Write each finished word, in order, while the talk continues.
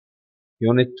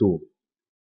Unit 2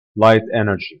 Light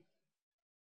Energy.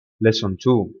 Lesson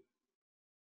 2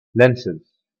 Lenses.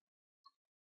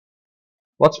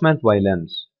 What's meant by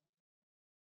lens?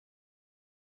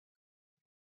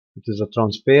 It is a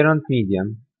transparent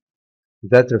medium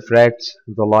that refracts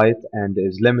the light and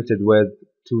is limited with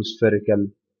two spherical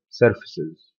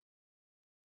surfaces.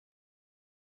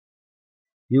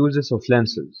 Uses of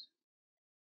lenses.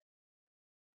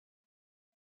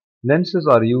 Lenses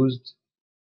are used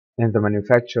in the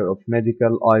manufacture of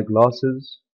medical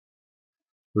eyeglasses,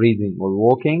 reading or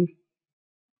walking,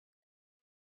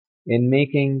 in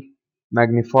making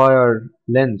magnifier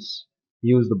lens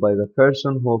used by the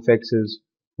person who fixes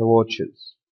the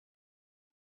watches.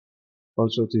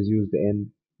 Also, it is used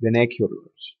in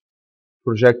binoculars,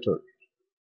 projectors,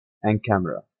 and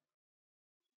camera.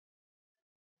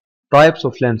 Types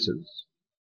of lenses.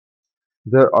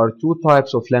 There are two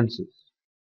types of lenses.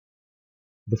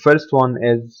 The first one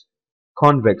is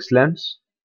convex lens.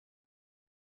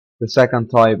 The second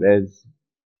type is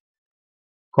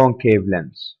concave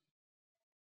lens.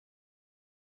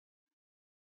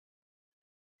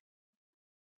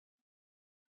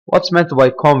 What's meant by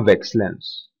convex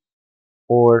lens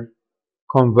or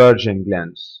converging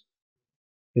lens?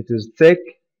 It is thick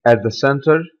at the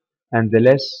center and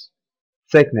less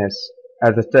thickness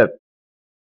at the tip.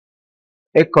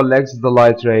 It collects the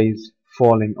light rays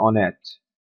falling on it.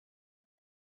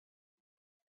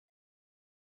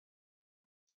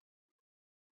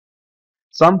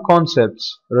 Some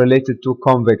concepts related to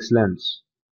convex lens.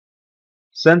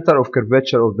 Center of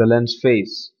curvature of the lens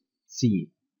face, C.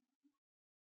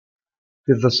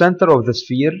 It is the center of the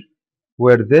sphere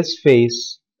where this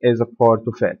face is a part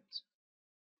of it.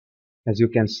 As you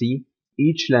can see,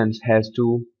 each lens has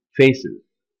two faces,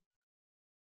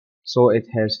 so it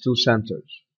has two centers.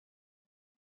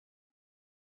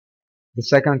 The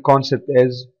second concept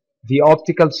is the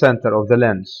optical center of the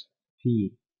lens,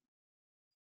 P.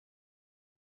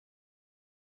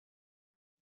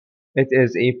 It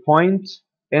is a point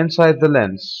inside the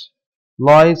lens,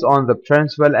 lies on the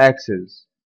principal axis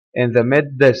in the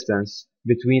mid-distance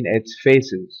between its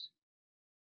faces.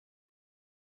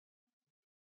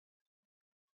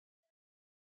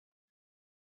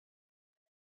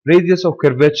 Radius of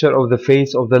curvature of the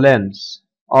face of the lens,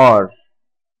 R.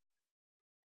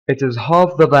 It is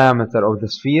half the diameter of the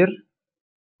sphere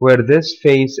where this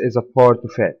face is a part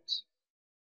of it.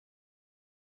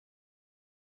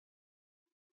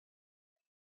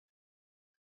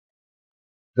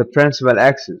 The principal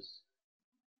axis.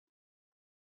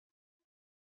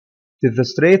 It is the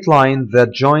straight line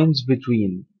that joins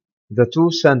between the two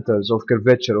centers of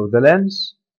curvature of the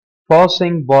lens,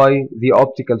 passing by the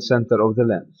optical center of the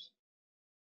lens.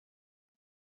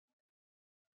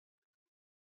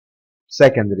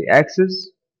 Secondary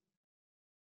axis.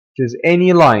 It is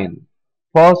any line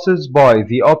passes by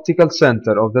the optical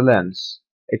center of the lens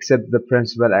except the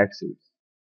principal axis.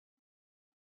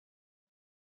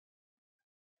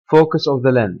 Focus of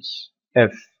the lens,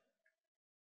 F.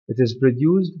 It is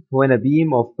produced when a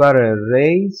beam of parallel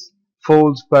rays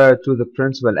falls parallel to the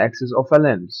principal axis of a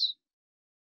lens.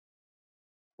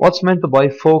 What's meant by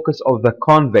focus of the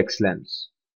convex lens?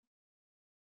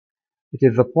 It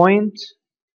is the point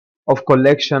of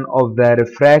collection of the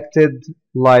refracted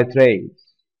light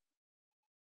rays,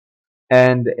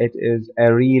 and it is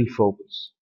a real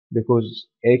focus because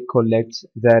it collects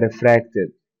the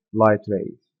refracted light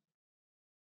rays.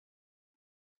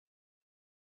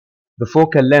 The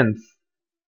focal length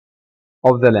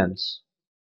of the lens.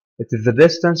 It is the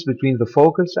distance between the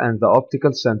focus and the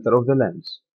optical center of the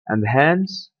lens, and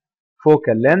hence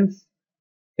focal length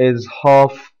is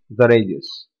half the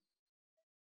radius.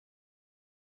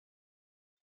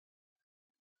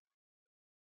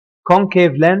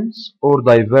 Concave lens or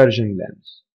diverging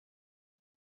lens.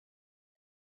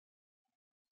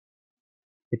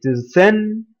 It is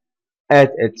thin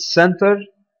at its center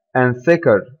and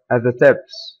thicker at the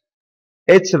tips.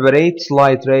 It separates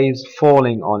light rays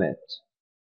falling on it.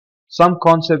 Some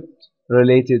concept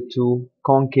related to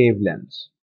concave lens.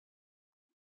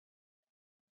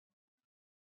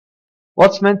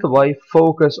 What's meant by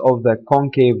focus of the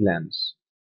concave lens?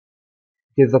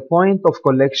 It is the point of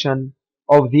collection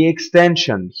of the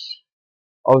extensions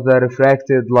of the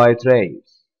refracted light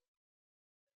rays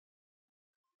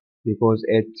because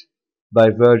it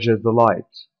diverges the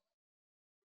light.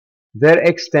 Their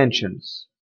extensions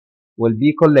will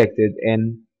be collected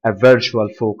in a virtual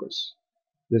focus.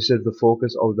 This is the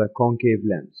focus of the concave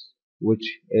lens,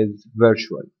 which is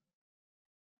virtual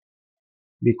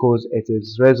because it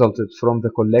is resulted from the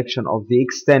collection of the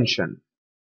extension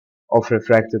of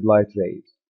refracted light rays.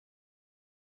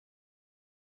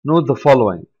 Note the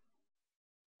following.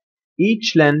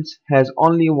 Each lens has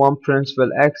only one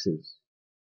principal axis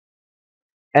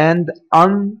and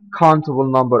uncountable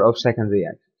number of secondary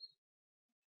axes.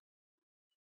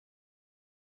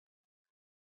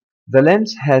 The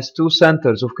lens has two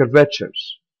centers of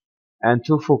curvatures and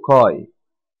two foci.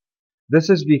 This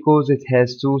is because it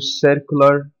has two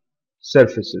circular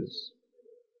surfaces.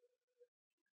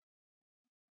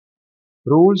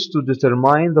 Rules to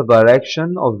determine the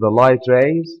direction of the light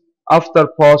rays after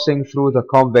passing through the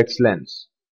convex lens.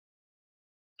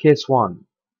 Case 1.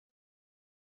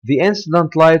 The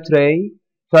incident light ray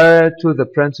parallel to the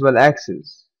principal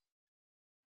axis.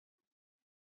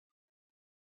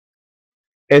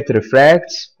 It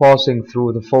refracts passing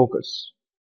through the focus.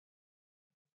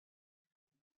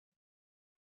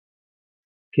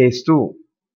 Case 2.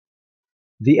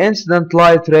 The incident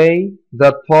light ray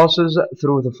that passes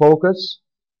through the focus,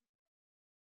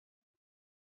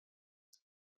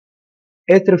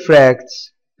 it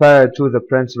refracts parallel to the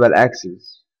principal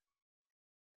axis.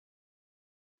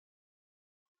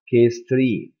 Case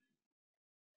 3.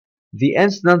 The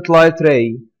incident light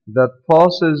ray that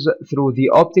passes through the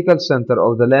optical center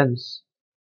of the lens,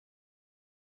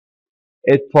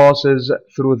 it passes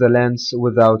through the lens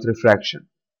without refraction.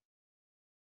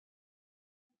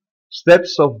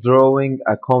 Steps of drawing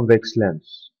a convex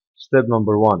lens. Step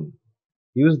number 1.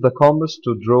 Use the compass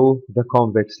to draw the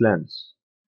convex lens.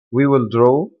 We will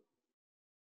draw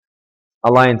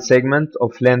a line segment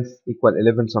of length equal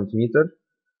 11 cm.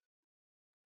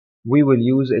 We will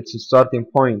use its starting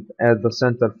point as the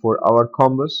center for our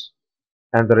compass,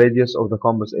 and the radius of the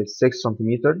compass is 6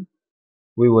 cm.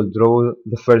 We will draw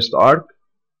the first arc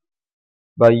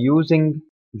by using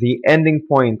the ending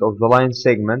point of the line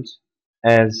segment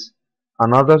as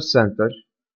another center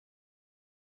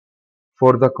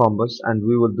for the compass, and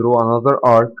we will draw another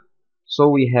arc, so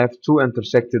we have two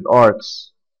intersected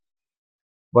arcs.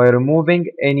 By removing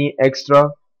any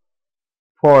extra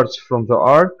parts from the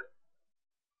arc,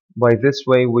 by this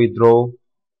way we draw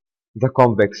the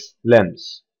convex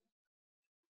lens.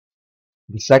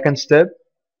 The second step,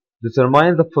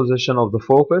 determine the position of the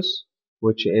focus,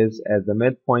 which is at the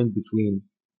midpoint between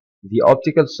the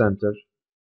optical center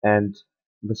and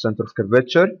the center of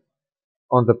curvature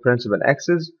on the principal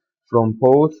axis from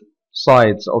both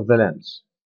sides of the lens.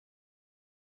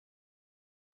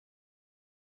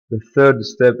 The third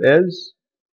step is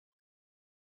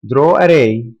draw a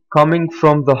ray coming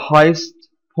from the highest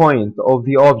point of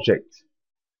the object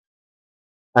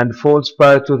and falls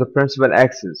parallel to the principal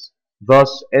axis.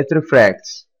 Thus it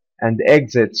refracts and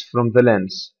exits from the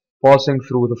lens, passing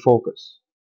through the focus.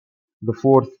 The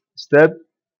fourth step,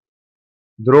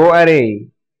 draw a ray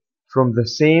from the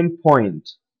same point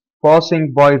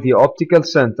passing by the optical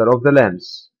center of the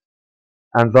lens,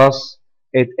 and thus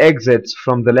it exits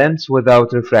from the lens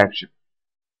without refraction.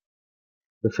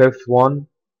 The fifth one,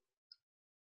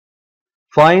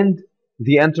 find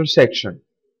the intersection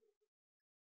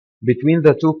between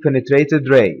the two penetrated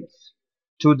rays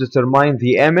to determine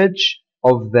the image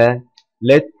of the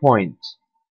lit point.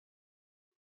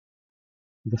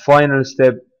 The final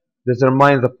step,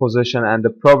 determine the position and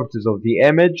the properties of the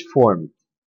image formed.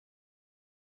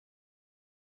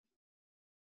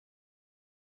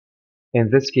 In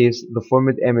this case, the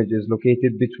formed image is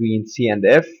located between C and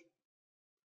F.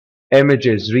 Image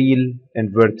is real,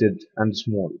 inverted, and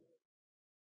small.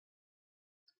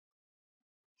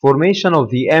 Formation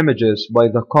of the images by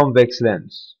the convex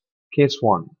lens. Case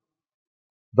 1.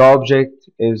 The object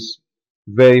is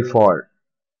very far,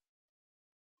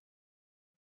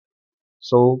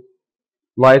 so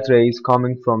light rays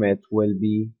coming from it will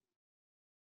be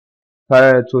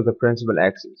parallel to the principal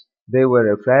axis. They will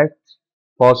refract,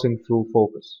 passing through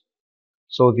focus.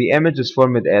 So the image is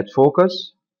formed at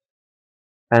focus,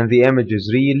 and the image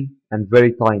is real and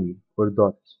very tiny, or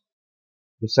dot.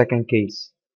 The second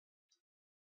case.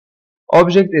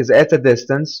 Object is at a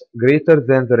distance greater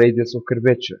than the radius of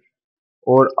curvature,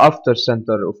 or after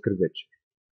center of curvature.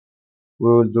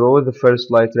 We will draw the first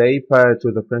light ray parallel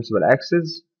to the principal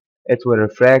axis. It will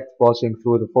refract, passing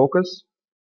through the focus.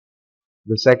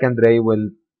 The second ray will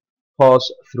pass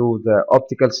through the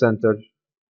optical center,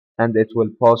 and it will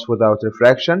pass without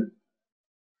refraction.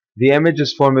 The image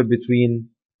is formed between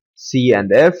C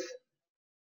and F.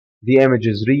 The image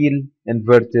is real,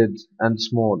 inverted, and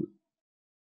small.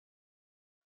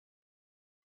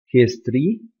 Case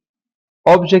 3.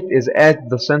 Object is at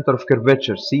the center of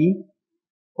curvature C,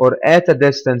 or at a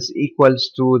distance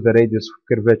equals to the radius of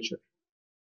curvature.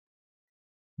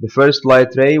 The first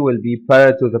light ray will be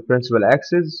parallel to the principal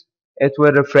axis. It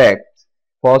will refract,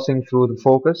 passing through the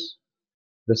focus.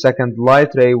 The second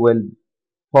light ray will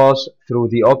pass through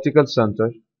the optical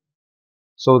center,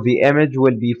 so the image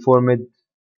will be formed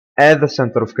at the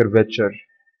center of curvature,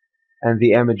 and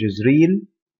the image is real,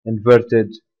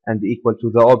 inverted, and equal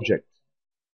to the object.